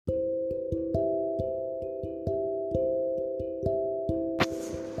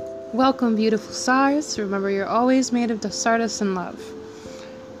Welcome, beautiful stars. Remember, you're always made of stardust and love.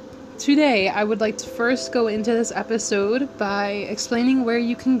 Today, I would like to first go into this episode by explaining where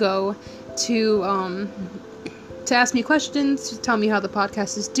you can go to ask me questions, to tell me how the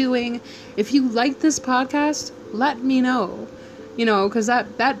podcast is doing. If you like this podcast, let me know. Because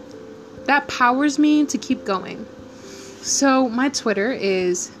that powers me to keep going. So, my Twitter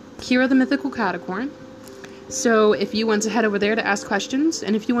is Kira the Mythical Catacorn. So if you want to head over there to ask questions,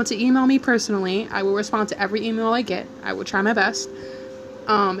 and if you want to email me personally, I will respond to every email I get. I will try my best.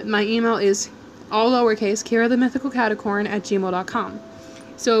 My email is all lowercase, KiraTheMythicalCatacorn@gmail.com.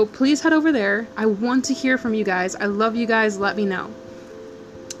 So please head over there. I want to hear from you guys. I love you guys. Let me know.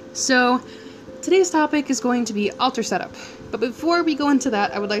 So today's topic is going to be altar setup. But before we go into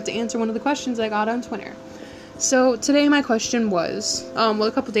that, I would like to answer one of the questions I got on Twitter. So today my question was,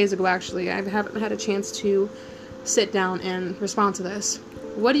 a couple days ago actually, I haven't had a chance to sit down and respond to this.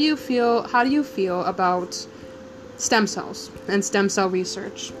 How do you feel about stem cells and stem cell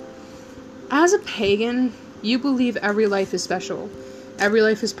research? As a pagan, you believe every life is special, every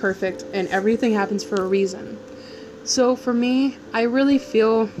life is perfect, and everything happens for a reason. So for me, I really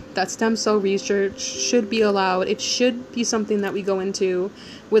feel that stem cell research should be allowed. It should be something that we go into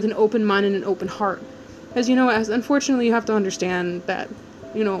with an open mind and an open heart. As unfortunately, you have to understand that,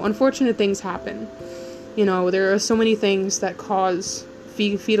 unfortunate things happen. There are so many things that cause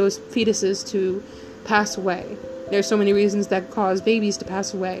fetuses to pass away. There's so many reasons that cause babies to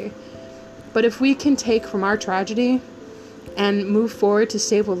pass away. But if we can take from our tragedy and move forward to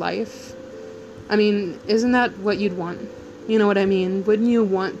save a life, isn't that what you'd want? You know what I mean? Wouldn't you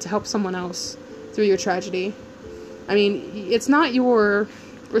want to help someone else through your tragedy? It's not your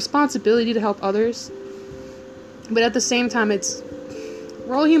responsibility to help others. But at the same time,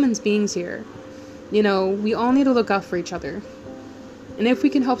 we're all human beings here. We all need to look out for each other. And if we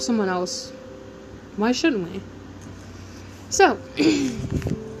can help someone else, why shouldn't we? So,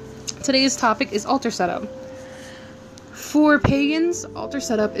 today's topic is altar setup. For pagans, altar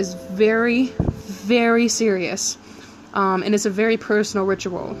setup is very, very serious. And it's a very personal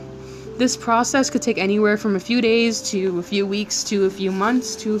ritual. This process could take anywhere from a few days to a few weeks to a few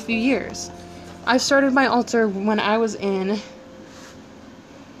months to a few years. I started my altar when I was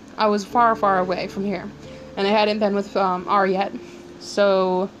far, far away from here, and I hadn't been with R yet,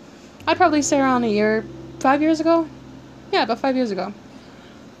 so I'd probably say around 5 years ago? Yeah, about 5 years ago.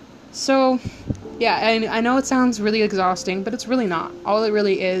 So, yeah, I know it sounds really exhausting, but it's really not. All it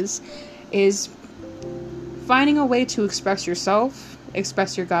really is finding a way to express yourself,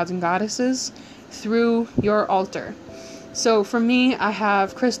 express your gods and goddesses through your altar. So, for me, I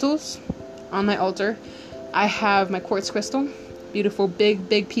have crystals on my altar. I have my quartz crystal, beautiful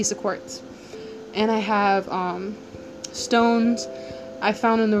big piece of quartz, and I have stones I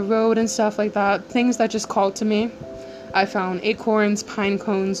found on the road and stuff like that, things that just called to me. I found acorns, pine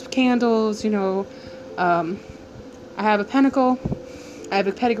cones, candles, I have a pentacle, I have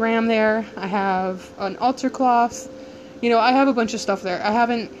a pentagram there, I have an altar cloth, I have a bunch of stuff there.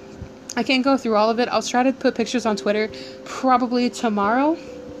 I can't go through all of it. I'll try to put pictures on Twitter probably tomorrow.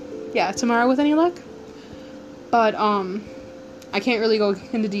 Yeah, tomorrow with any luck. But, I can't really go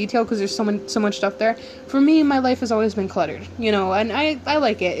into detail because there's so much stuff there. For me, my life has always been cluttered, and I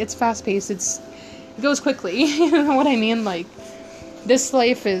like it. It's fast-paced. It goes quickly. You know what I mean? Like, this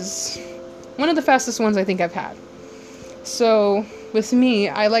life is one of the fastest ones I think I've had. So, with me,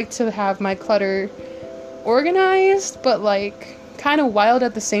 I like to have my clutter organized, but, kind of wild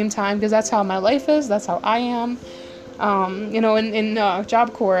at the same time, because that's how my life is. That's how I am. In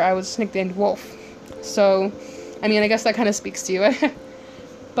Job Corps, I was nicknamed Wolf. So, I guess that kind of speaks to you.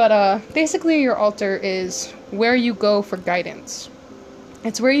 But, basically, your altar is where you go for guidance.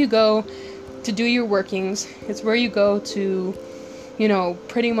 It's where you go to do your workings. It's where you go to,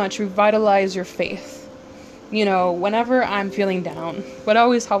 pretty much revitalize your faith. Whenever I'm feeling down, what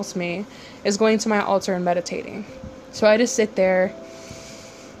always helps me is going to my altar and meditating. So I just sit there.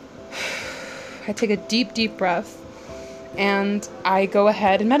 I take a deep breath. And I go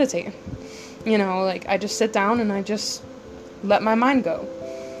ahead and meditate. I just sit down and I just let my mind go.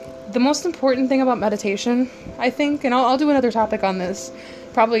 The most important thing about meditation, I think, and I'll do another topic on this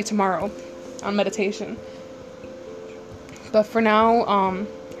probably tomorrow on meditation. But for now,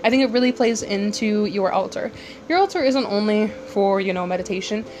 I think it really plays into your altar. Your altar isn't only for,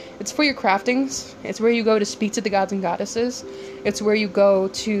 meditation. It's for your craftings. It's where you go to speak to the gods and goddesses. It's where you go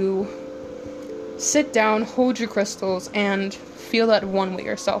to sit down, hold your crystals, and feel at one with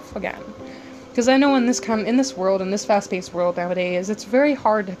yourself again. Because I know in this world, in this fast-paced world nowadays, it's very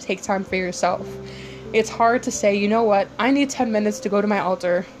hard to take time for yourself. It's hard to say, you know what, I need 10 minutes to go to my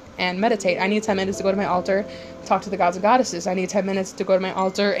altar and meditate. I need 10 minutes to go to my altar, talk to the gods and goddesses. I need 10 minutes to go to my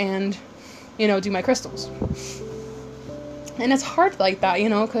altar and, do my crystals. And it's hard like that,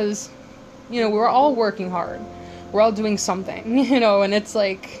 because, we're all working hard. We're all doing something, and it's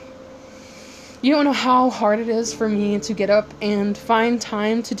like, you don't know how hard it is for me to get up and find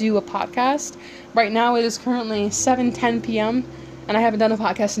time to do a podcast. Right now it is currently 7:10 p.m. and I haven't done a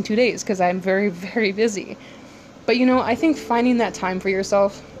podcast in 2 days because I'm very, very busy. But I think finding that time for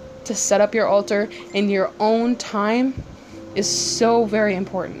yourself to set up your altar in your own time is so very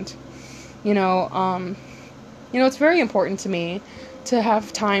important. It's very important to me to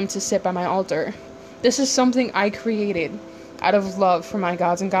have time to sit by my altar. This is something I created out of love for my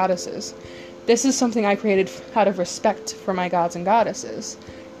gods and goddesses. This is something I created out of respect for my gods and goddesses.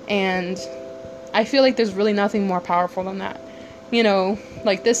 And I feel like there's really nothing more powerful than that.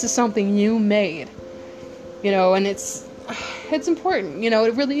 This is something you made. And it's important.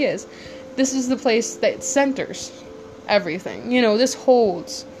 It really is. This is the place that centers everything. This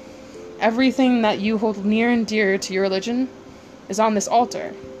holds everything that you hold near and dear to your religion is on this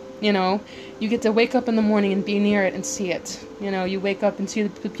altar. You get to wake up in the morning and be near it and see it. You wake up and see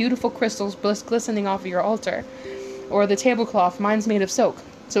the beautiful crystals glistening off of your altar. Or the tablecloth, mine's made of silk,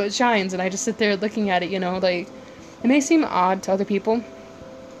 so it shines, and I just sit there looking at it, it may seem odd to other people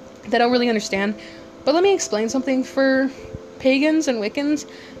that don't really understand, but let me explain something. For pagans and Wiccans,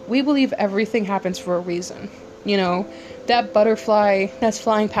 we believe everything happens for a reason. That butterfly that's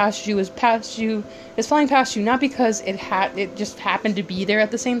flying past you is flying past you not because it just happened to be there at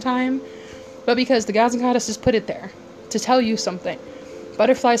the same time, but because the gods and goddesses put it there to tell you something.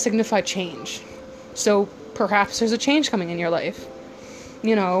 Butterflies signify change, so perhaps there's a change coming in your life.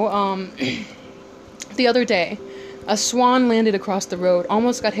 The other day, a swan landed across the road,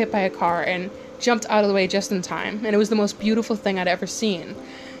 almost got hit by a car, and jumped out of the way just in time, and it was the most beautiful thing I'd ever seen.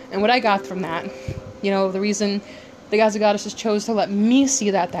 And what I got from that, the reason the gods and goddesses chose to let me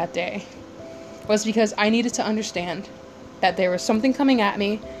see that day was because I needed to understand that there was something coming at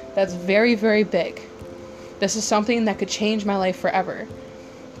me that's very, very big. This is something that could change my life forever.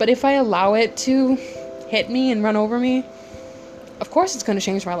 But if I allow it to hit me and run over me, of course it's going to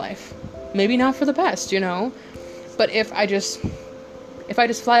change my life. Maybe not for the best, but if I just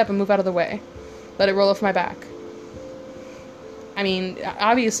fly up and move out of the way, let it roll off my back,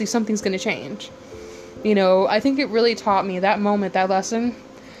 obviously something's going to change. I think it really taught me, that moment, that lesson,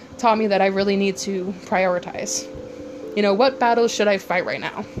 taught me that I really need to prioritize. What battles should I fight right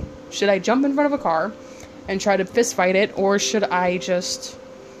now? Should I jump in front of a car and try to fist fight it, or should I just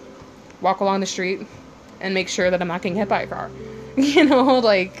walk along the street and make sure that I'm not getting hit by a car?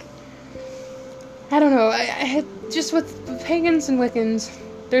 I don't know. I just with pagans and Wiccans,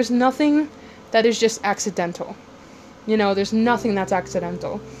 there's nothing that is just accidental. There's nothing that's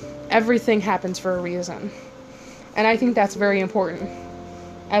accidental. Everything happens for a reason. And I think that's very important.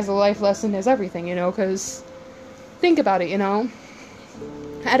 As a life lesson is everything, because think about it,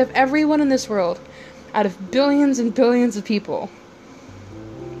 out of everyone in this world, out of billions and billions of people,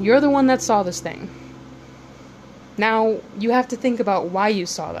 you're the one that saw this thing. Now, you have to think about why you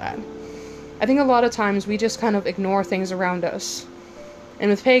saw that. I think a lot of times we just kind of ignore things around us. And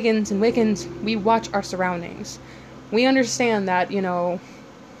with pagans and Wiccans, we watch our surroundings. We understand that,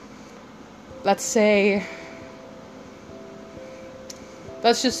 let's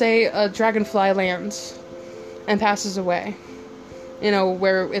just say a dragonfly lands and passes away,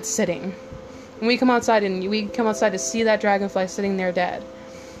 where it's sitting. And we come outside to see that dragonfly sitting there dead.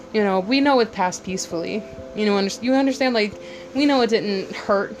 We know it passed peacefully. You understand, we know it didn't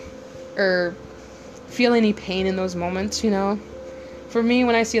hurt or feel any pain in those moments, For me,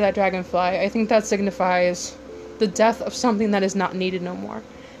 when I see that dragonfly, I think that signifies the death of something that is not needed no more.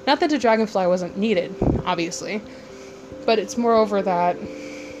 Not that the dragonfly wasn't needed, obviously, but it's moreover that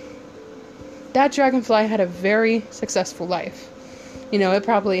dragonfly had a very successful life. It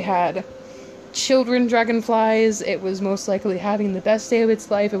probably had children dragonflies. It was most likely having the best day of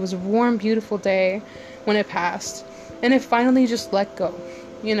its life. It was a warm, beautiful day when it passed, and it finally just let go,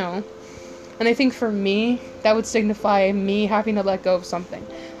 And I think for me, that would signify me having to let go of something.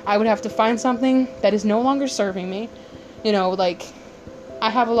 I would have to find something that is no longer serving me. I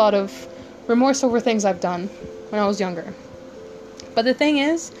have a lot of remorse over things I've done when I was younger. But the thing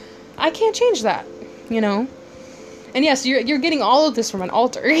is, I can't change that, And yes, you're getting all of this from an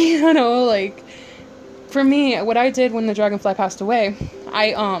altar, For me, what I did when the dragonfly passed away,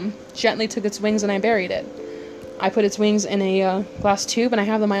 I gently took its wings and I buried it. I put its wings in a glass tube and I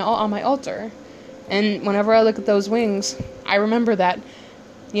have them on my altar. And whenever I look at those wings, I remember that,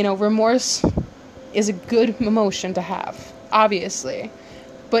 remorse is a good emotion to have, obviously.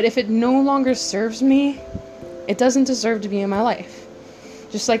 But if it no longer serves me, it doesn't deserve to be in my life.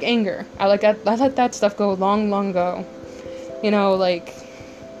 Just like anger. I let that stuff go long ago. Like,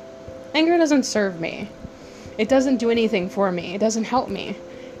 anger doesn't serve me. It doesn't do anything for me. It doesn't help me.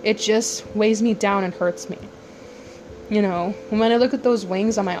 It just weighs me down and hurts me. When I look at those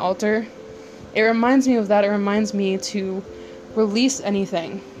wings on my altar, it reminds me of that. It reminds me to release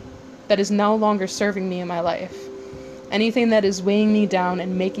anything that is no longer serving me in my life. Anything that is weighing me down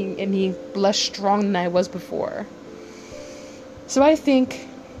and making me less strong than I was before. So I think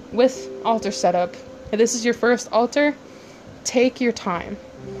with altar setup, if this is your first altar, take your time.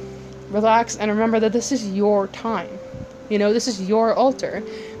 Relax and remember that this is your time. This is your altar.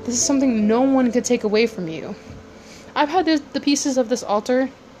 This is something no one could take away from you. I've had the pieces of this altar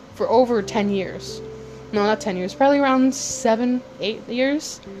for over 10 years. No, not 10 years. Probably around 7, 8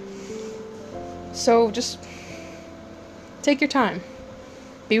 years. So just take your time.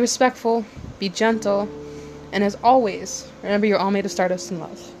 Be respectful. Be gentle. And as always, remember you're all made of stardust and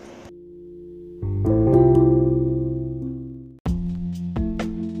love.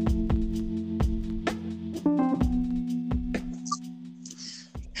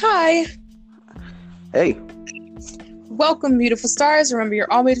 Hi. Hey. Welcome, beautiful stars. Remember, you're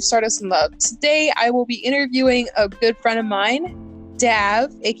all made of stardust and love. Today, I will be interviewing a good friend of mine,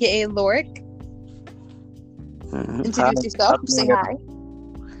 Dav, aka Lorik. Mm-hmm. Introduce yourself. Say hi.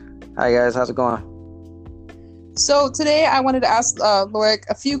 Hi, guys. How's it going? So today, I wanted to ask Lorik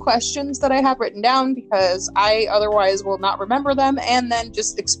a few questions that I have written down because I otherwise will not remember them and then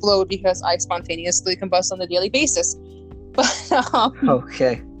just explode because I spontaneously combust on a daily basis. But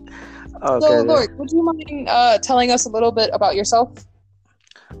Okay. So, Lorik, would you mind telling us a little bit about yourself?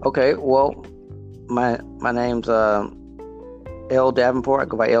 Okay. Well, my name's L Davenport. I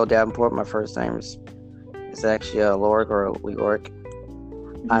go by L Davenport. My first name is actually Lorik or Leoric.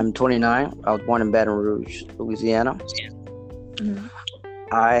 I'm 29. I was born in Baton Rouge, Louisiana. Mm-hmm.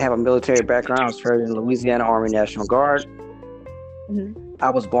 I have a military background. I was served in the Louisiana Army National Guard. Mm-hmm.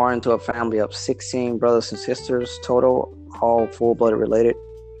 I was born into a family of 16 brothers and sisters total, all full-blooded related.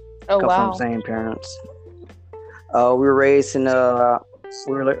 Oh, Come wow. from the same parents. We were raised in a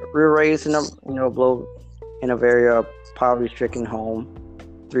very poverty-stricken home,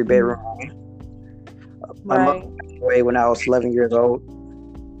 3-bedroom home. My mother passed away when I was 11 years old.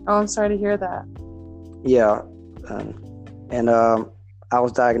 Oh, I'm sorry to hear that. Yeah, and I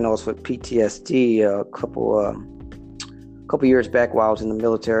was diagnosed with PTSD a couple years back while I was in the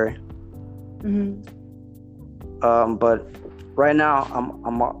military. Mm-hmm. But right now,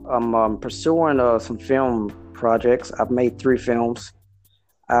 I'm pursuing some film projects. I've made 3 films.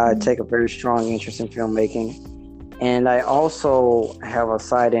 I take a very strong interest in filmmaking, and I also have a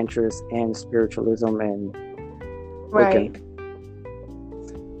side interest in spiritualism and Wiccan. Right.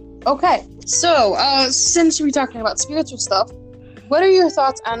 Okay, so since we're talking about spiritual stuff, what are your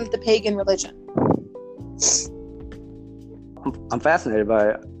thoughts on the pagan religion? I'm fascinated by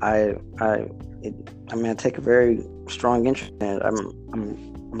it. I take a very strong interest in it.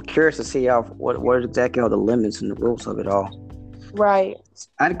 I'm curious to see what exactly are the limits and the rules of it all. Right.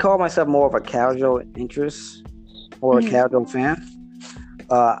 I'd call myself more of a casual interest or a casual fan.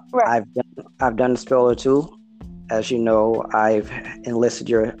 Right. I've done a spell or 2. As you know, I've enlisted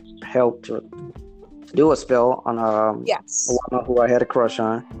your help to do a spell on a woman who I had a crush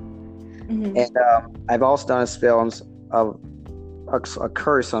on, and I've also done a spell of a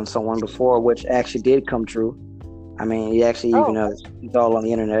curse on someone before, which actually did come true. I mean, it actually it's all on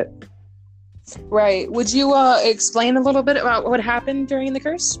the internet. Right. Would you explain a little bit about what happened during the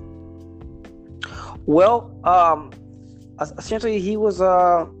curse? Well, essentially, he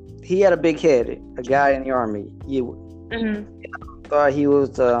had a big head. A guy in the army. He thought he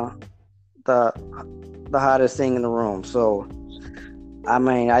was the hottest thing in the room. So, I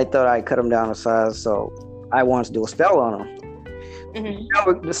mean, I thought I cut him down to size. So, I wanted to do a spell on him.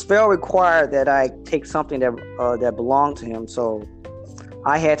 Mm-hmm. The spell required that I take something that belonged to him. So,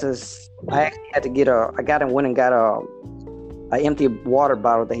 I actually had to get went and got an empty water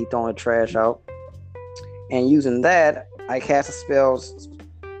bottle that he thrown in the trash out, and using that, I cast a spell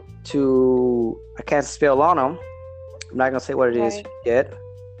on him. I'm not gonna say what it is yet,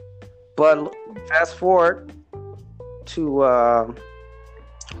 but fast forward to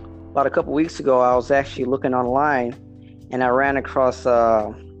about a couple weeks ago, I was actually looking online, and I ran across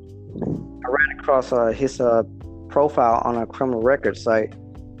his profile on a criminal record site,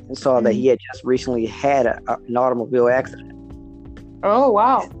 and saw that he had just recently had an automobile accident. Oh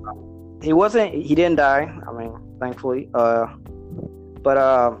wow! He didn't die. I mean, thankfully, but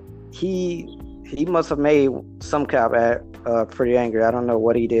he must have made some kind of pretty angry. I don't know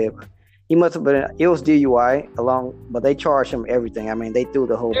what he did. He must have been. It was DUI but they charged him everything. I mean, they threw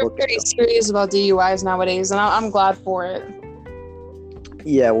the whole They're book. They're pretty serious about DUIs nowadays, and I'm glad for it.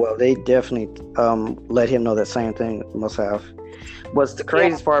 Yeah, well, they definitely let him know the same thing must have. What's the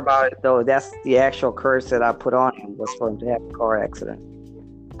craziest part about it, though, that's the actual curse that I put on him, was for him to have a car accident.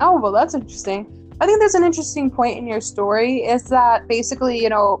 Oh, well, that's interesting. I think there's an interesting point in your story is that basically,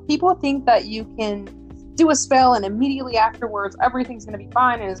 people think that you can do a spell and immediately afterwards everything's going to be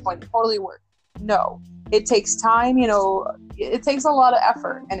fine and it's going to totally work. No, it takes time, it takes a lot of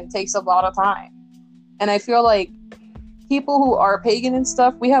effort and it takes a lot of time. And I feel like people who are pagan and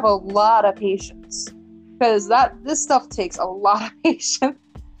stuff, we have a lot of patience because this stuff takes a lot of patience.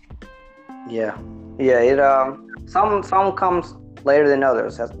 Yeah. It some comes later than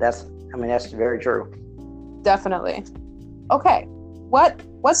others. That's very true. Definitely. Okay.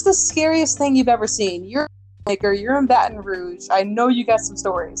 What's the scariest thing you've ever seen? You're in Baton Rouge. I know you got some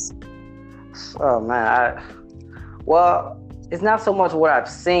stories. Oh man, well, it's not so much what I've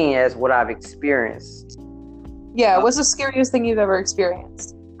seen as what I've experienced. Yeah, what's the scariest thing you've ever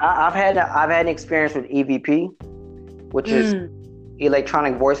experienced? I've had an experience with EVP, which is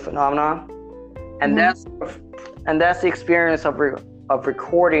electronic voice phenomenon, and that's the experience of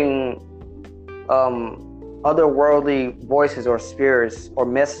recording otherworldly voices or spirits or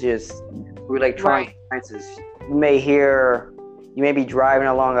messages through electronic devices. You may be driving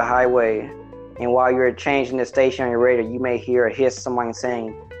along a highway, and while you're changing the station on your radio, you may hear or hear someone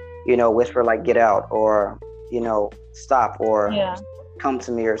saying, whisper like "get out" or stop or come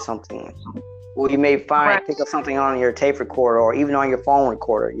to me or something. Or you may pick up something on your tape recorder or even on your phone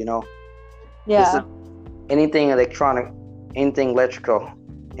recorder. Yeah. Anything electronic, anything electrical,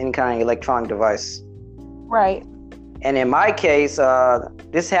 any kind of electronic device. Right. And in my case,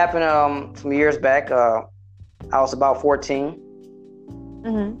 this happened some years back. I was about 14.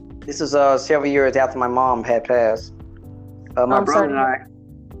 Mm-hmm. This was several years after my mom had passed. My brother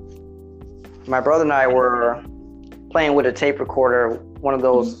and I were playing with a tape recorder, one of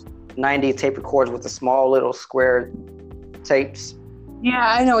those 90s tape recorders with the small little square tapes. Yeah,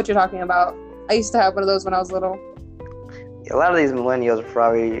 I know what you're talking about. I used to have one of those when I was little. A lot of these millennials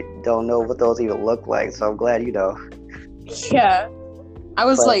probably don't know what those even look like, so I'm glad you know. Yeah, I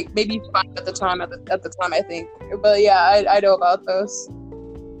was maybe 5 at the time. At the time, I think. But yeah, I know about those.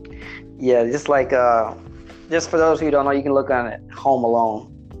 Yeah, just just for those who don't know, you can look on it. Home Alone.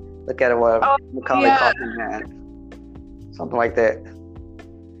 Look at it. Macaulay Culkin had something like that.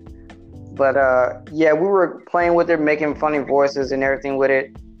 But we were playing with it, making funny voices and everything with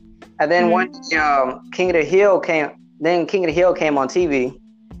it. And then one King of the Hill came. Then King of the Hill came on TV,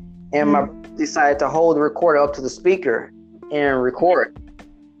 and I decided to hold the recorder up to the speaker and record.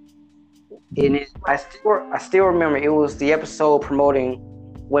 And I still remember it was the episode promoting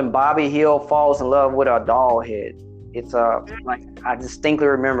when Bobby Hill falls in love with a doll head. It's I distinctly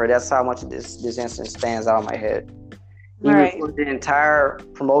remember. That's how much this incident stands out in my head. He recorded the entire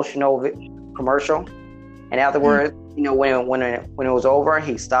promotional commercial, and afterwards, when it was over,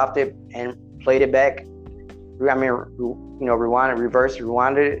 he stopped it and played it back. Rewinded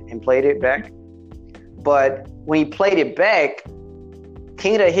it and played it back. But when he played it back,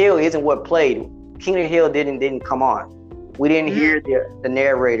 King of the Hill isn't what played. King of the Hill didn't come on. We didn't hear the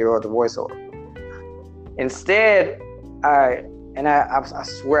narrator or the voiceover. Instead, I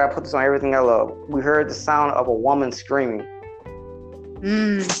swear I put this on everything I love. We heard the sound of a woman screaming.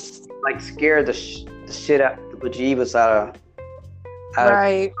 Like scared the shit out, the bejeebus out of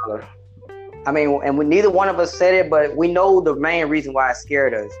her. I mean, and neither one of us said it, but we know the main reason why it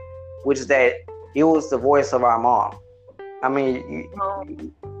scared us, which is that it was the voice of our mom. I mean,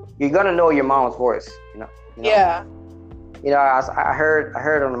 you're gonna know your mom's voice, Yeah. I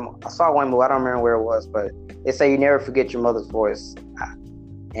saw one movie. I don't remember where it was, but they say you never forget your mother's voice.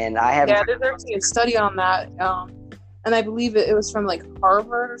 And I haven't. Yeah, there's actually a study on that, and I believe it was from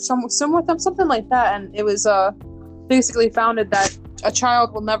Harvard or something like that, and it was basically founded that a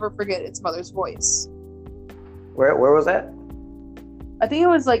child will never forget its mother's voice. Where was that? I think it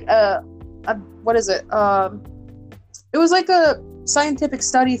was what is it? It was like a scientific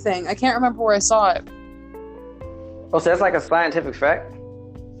study thing. I can't remember where I saw it. Oh, so that's like a scientific fact?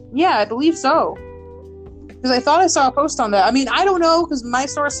 Yeah, I believe so. Because I thought I saw a post on that. I mean, I don't know, because my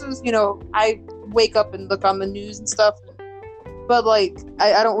sources, I wake up and look on the news and stuff. But,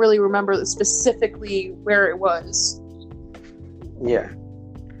 I don't really remember specifically where it was. Yeah.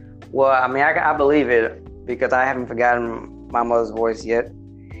 Well, I mean, I believe it because I haven't forgotten my mother's voice yet.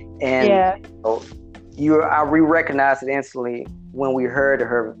 And I re-recognized it instantly when we heard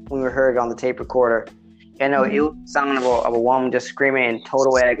it on the tape recorder. And it was the sound of a woman just screaming in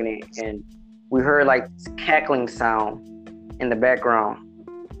total agony, and we heard like this cackling sound in the background.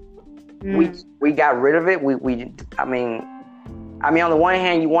 We got rid of it. I mean, on the one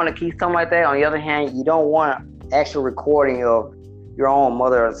hand, you want to keep something like that. On the other hand, you don't want actual recording of your own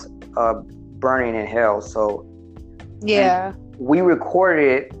mother's burning in hell. So yeah, we recorded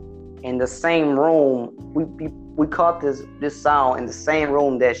it in the same room. We caught this sound in the same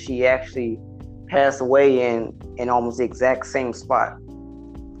room that she actually passed away in almost the exact same spot.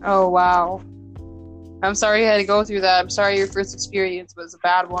 Oh wow! I'm sorry you had to go through that. I'm sorry your first experience was a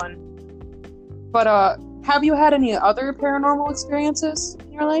bad one. But have you had any other paranormal experiences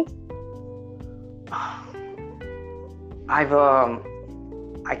in your life?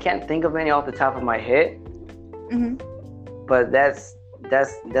 I can't think of any off the top of my head. But that's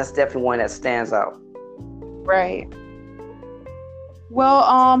definitely one that stands out. Right.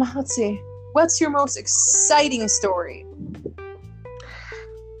 Well, let's see. What's your most exciting story?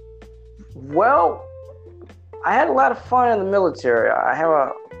 Well, I had a lot of fun in the military.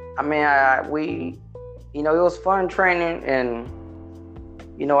 It was fun training and,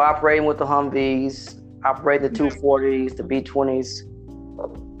 operating with the Humvees, operating the 240s, the B-20s,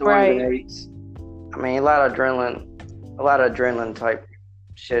 throwing grenades. A lot of adrenaline type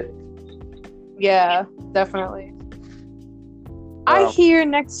shit. Yeah, definitely. I hear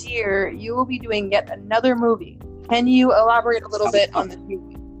next year you will be doing yet another movie. Can you elaborate a little bit on this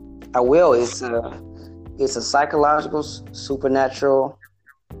movie? I will. It's a psychological, supernatural,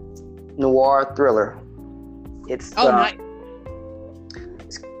 noir thriller. It's nice.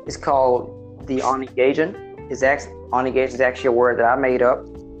 It's called The Oni Gaijin. Oni Gaijin is actually a word that I made up.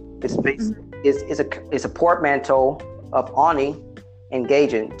 It's based. It's a portmanteau of Oni and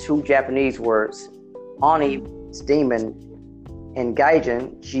Gaijin, two Japanese words. Oni is demon, and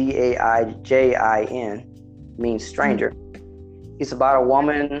Gaijin, Gaijin, means stranger. It's about a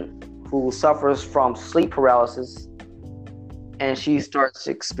woman who suffers from sleep paralysis, and she starts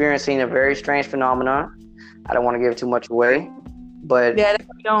experiencing a very strange phenomenon. I don't want to give too much away, but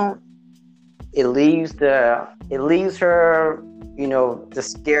don't. It leaves her, the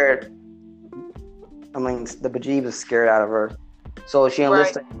scared. The bejeebus scared out of her. So she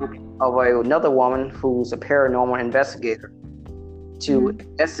enlists another woman who's a paranormal investigator to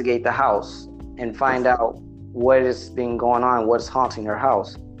investigate the house and find out what has been going on, what's haunting her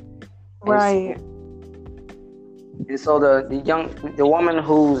house. Right. And so the woman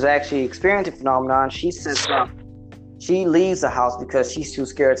who's actually experiencing the phenomenon, she leaves the house because she's too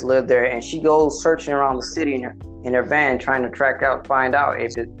scared to live there, and she goes searching around the city in her van, trying to find out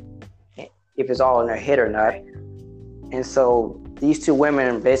if it's all in her head or not. And so these two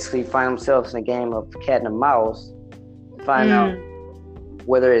women basically find themselves in a game of cat and mouse to find out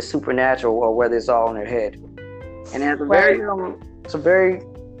whether it's supernatural or whether it's all in their head. And it has a very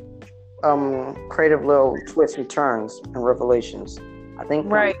creative little twists and turns and revelations. I think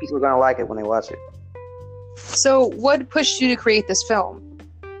people are going to like it when they watch it. So what pushed you to create this film?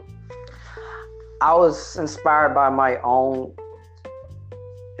 I was inspired by my own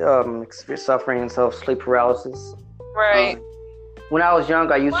suffering of sleep paralysis. Right. When I was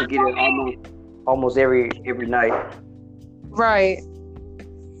young, I used to get it almost every night. Right.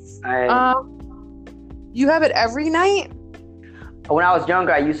 You have it every night? When I was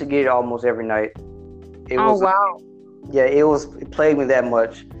younger, I used to get it almost every night. Wow. Yeah, it plagued me that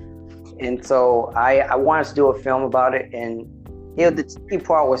much. And so I wanted to do a film about it, and the tricky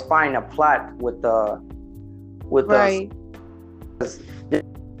part was finding a plot with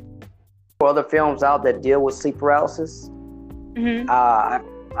other films out that deal with sleep paralysis.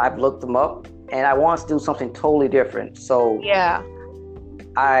 I've looked them up, and I want to do something totally different. So yeah,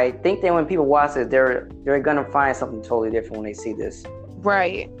 I think that when people watch it, they're gonna find something totally different when they see this.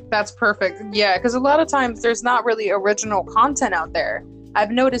 Right, that's perfect. Yeah, because a lot of times there's not really original content out there.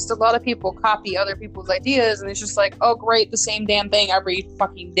 I've noticed a lot of people copy other people's ideas, and it's just like, oh great, the same damn thing every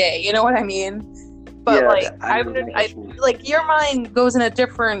fucking day. You know what I mean? But I like your mind goes in a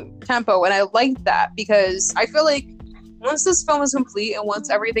different tempo, and I like that because I feel like once this film is complete and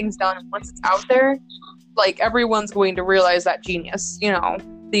once everything's done and once it's out there, like everyone's going to realize that genius,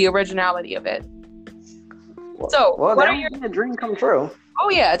 the originality of it. So, what are your dream come true?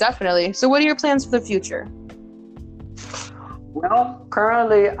 Oh yeah, definitely. So, what are your plans for the future? Well,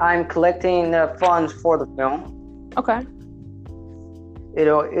 currently I'm collecting funds for the film. Okay.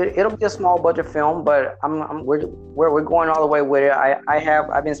 It'll be a small budget film, but we're going all the way with it.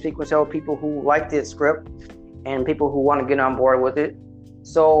 I've been speaking with several people who like the script and people who want to get on board with it.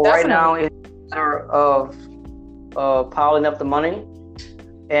 So Right now it's a matter of piling up the money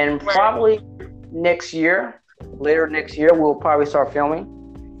and probably next year, later next year, we'll probably start filming,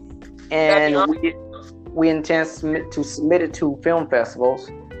 and we intend to submit it to film festivals.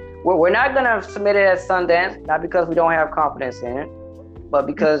 We're not gonna submit it at Sundance, not because we don't have confidence in it, but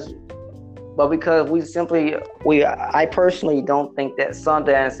because I personally don't think that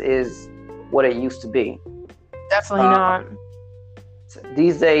Sundance is what it used to be. Definitely not.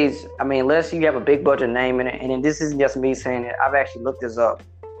 These days, I mean, unless you have a big budget name in it, and this isn't just me saying it, I've actually looked this up.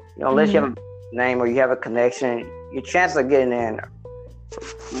 Unless you have a name or you have a connection, your chances of getting in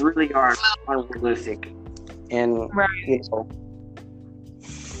really are unrealistic. And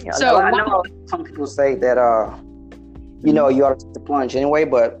so I know some people say that you ought to take the plunge anyway,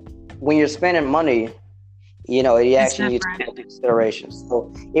 but when you're spending money, it actually needs to take consideration.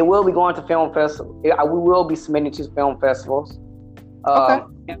 So it will be going to film festivals. We will be submitting to film festivals.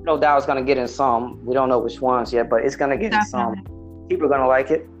 No doubt it's going to get in some. We don't know which ones yet, but it's going to get in some. People are going to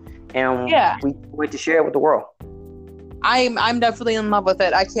like it, and we wait to share it with the world. I'm definitely in love with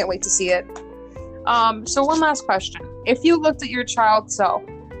it. I can't wait to see it. So one last question: if you looked at your child self,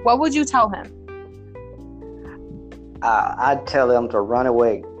 what would you tell him? I'd tell him to run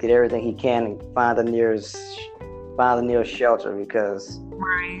away, get everything he can, and find the nearest shelter, because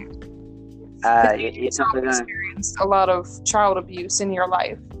you've experienced a lot of child abuse in your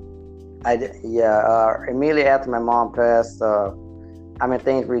life. Immediately after my mom passed,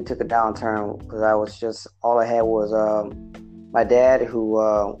 things really took a downturn, because all I had was my dad, who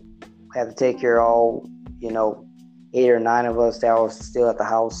had to take care of all 8 or 9 of us that was still at the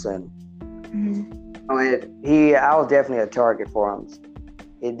house, and I was definitely a target for him.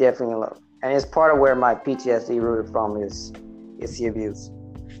 It definitely, and it's part of where my PTSD rooted from is the abuse.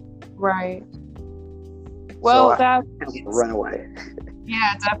 Right. Well, so run away.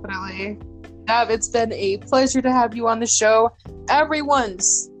 Yeah, definitely. Dav, it's been a pleasure to have you on the show.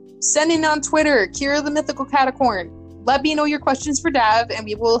 Everyone's sending on Twitter, Kira the Mythical Catacorn. Let me know your questions for Dav, and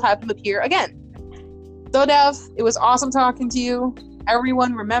we will have him appear again. So, Dav, it was awesome talking to you.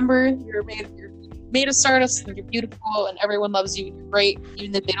 Everyone, remember, you're made of stardust, and you're beautiful, and everyone loves you. You're great.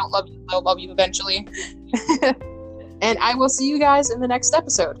 Even if they don't love you, they'll love you eventually. And I will see you guys in the next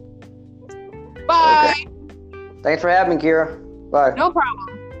episode. Bye. Okay. Thanks for having me, Kira. Bye. No problem.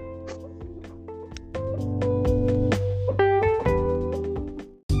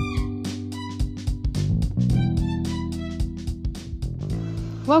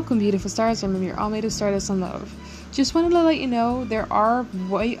 Welcome, beautiful stars. Remember, you're all made of stardust and love. Just wanted to let you know there are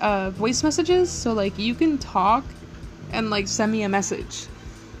voice messages, so you can talk and send me a message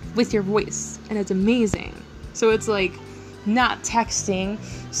with your voice, and it's amazing. So it's not texting,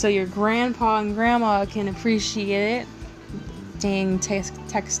 so your grandpa and grandma can appreciate it. Dang,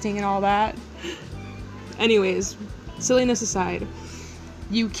 texting and all that. Anyways, silliness aside,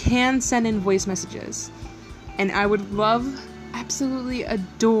 you can send in voice messages, and I would love, absolutely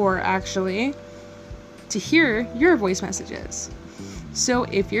adore actually, to hear your voice messages. So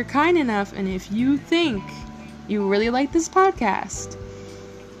if you're kind enough, and if you think you really like this podcast,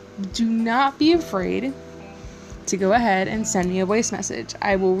 do not be afraid to go ahead and send me a voice message.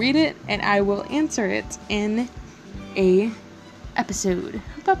 I will read it and I will answer it in a episode.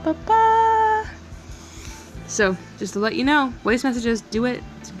 Ba-ba-ba. So just to let you know, voice messages, do it.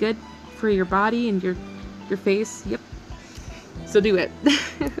 It's good for your body and your face. Yep. So do it.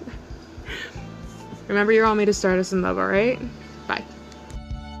 Remember, you're all made of stardust and love, alright? Bye.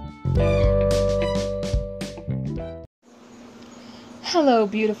 Hello,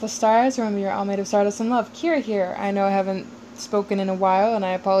 beautiful stars. Remember, you're all made of stardust and love. Kira here. I know I haven't spoken in a while, and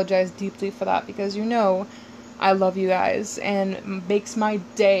I apologize deeply for that, because I love you guys, and it makes my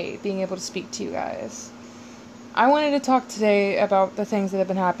day being able to speak to you guys. I wanted to talk today about the things that have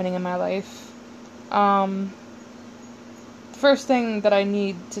been happening in my life. First thing that I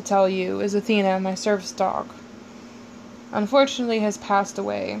need to tell you is Athena, my service dog, unfortunately has passed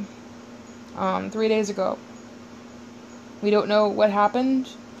away 3 days ago. We don't know what happened.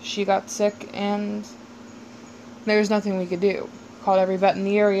 She got sick, and there's nothing we could do. Called every vet in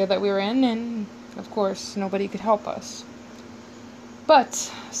the area that we were in, and of course nobody could help us.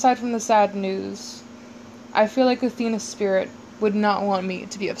 But aside from the sad news, I feel like Athena's spirit would not want me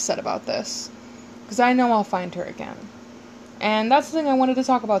to be upset about this, because I know I'll find her again. And that's the thing I wanted to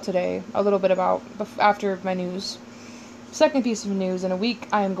talk about today, a little bit about, after my news. Second piece of news, in a week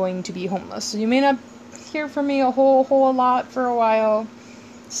I am going to be homeless. So you may not hear from me a whole lot for a while.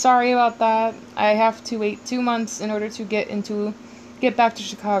 Sorry about that. I have to wait 2 months in order to get back to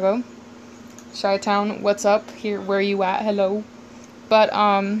Chicago. Chi-Town, what's up? Here, where you at? Hello. But,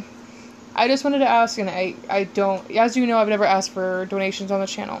 I just wanted to ask, and I don't, as you know, I've never asked for donations on the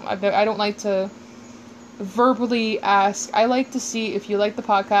channel. I don't like to verbally ask. I like to see if you like the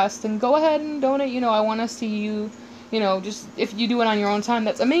podcast, and go ahead and donate. You know, I want to see you, you know, just if you do it on your own time,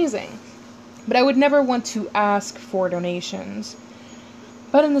 that's amazing. But I would never want to ask for donations.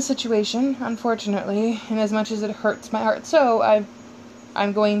 But in this situation, unfortunately, and as much as it hurts my heart, so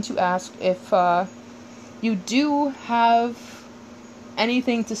I'm going to ask if you do have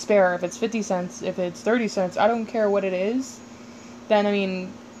anything to spare. If it's 50 cents, if it's 30 cents, I don't care what it is. Then, I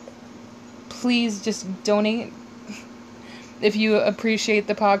mean, please just donate if you appreciate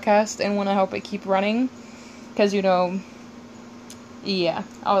the podcast and want to help it keep running. Because, you know, yeah,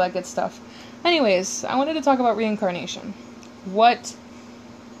 all that good stuff. Anyways, I wanted to talk about reincarnation. What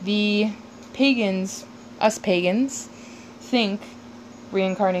the pagans, us pagans, think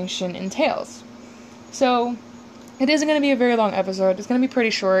reincarnation entails. So, it isn't going to be a very long episode. It's going to be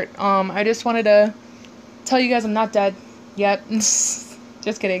pretty short. I just wanted to tell you guys I'm not dead yet. Just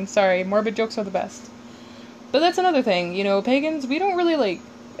kidding. Sorry. Morbid jokes are the best. But that's another thing. You know, pagans, we don't really, like...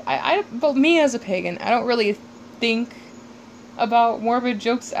 Well, me as a pagan, I don't really think about morbid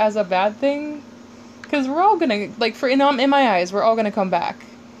jokes as a bad thing. Because we're all gonna... Like, in my eyes, we're all gonna come back,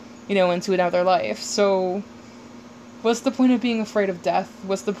 you know, into another life. So... what's the point of being afraid of death?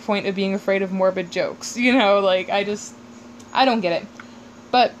 What's the point of being afraid of morbid jokes? You know, like, I don't get it.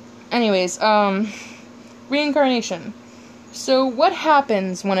 But, anyways, reincarnation. So, what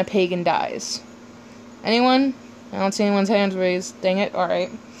happens when a pagan dies? Anyone? I don't see anyone's hands raised. Dang it.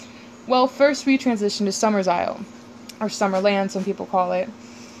 Alright. Well, first we transition to Summer's Isle. Or Summerland, some people call it.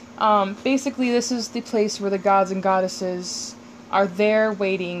 Basically, this is the place where the gods and goddesses are there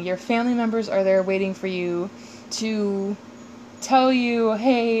waiting. Your family members are there waiting for you to tell you,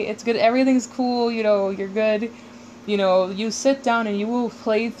 hey, it's good, everything's cool, you know, you're good. You know, you sit down and you will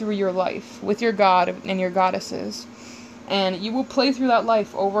play through your life with your god and your goddesses. And you will play through that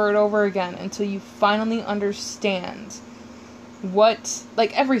life over and over again until you finally understand what,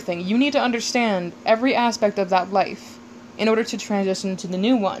 like everything. You need to understand every aspect of that life in order to transition to the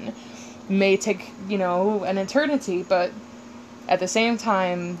new one. It may take, you know, an eternity, but at the same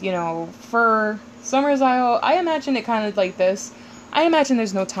time, you know, for Summer's Isle, I imagine it kind of like this. I imagine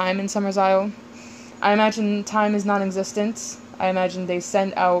there's no time in Summer's Isle. I imagine time is non-existent. I imagine they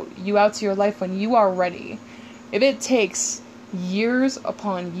send you out to your life when you are ready. If it takes years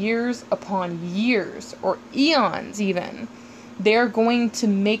upon years upon years, or eons even, they're going to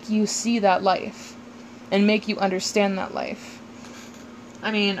make you see that life and make you understand that life.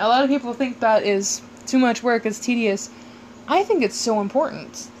 I mean, a lot of people think that is too much work, it's tedious. I think it's so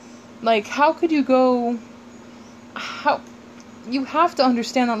important. Like, how could you go... You have to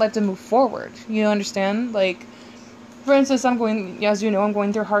understand that life to move forward. You understand? Like, for instance, as you know, I'm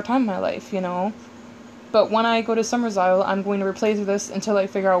going through a hard time in my life, you know? But when I go to Summer's Isle, I'm going to replay through this until I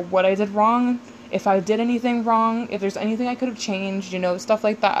figure out what I did wrong, if I did anything wrong, if there's anything I could have changed, you know, stuff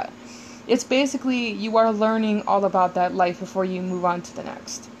like that. It's basically, you are learning all about that life before you move on to the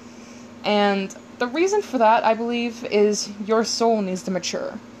next. And the reason for that, I believe, is your soul needs to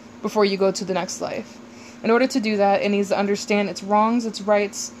mature before you go to the next life. In order to do that, it needs to understand its wrongs, its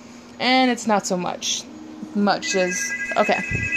rights, and it's not so much as... Okay.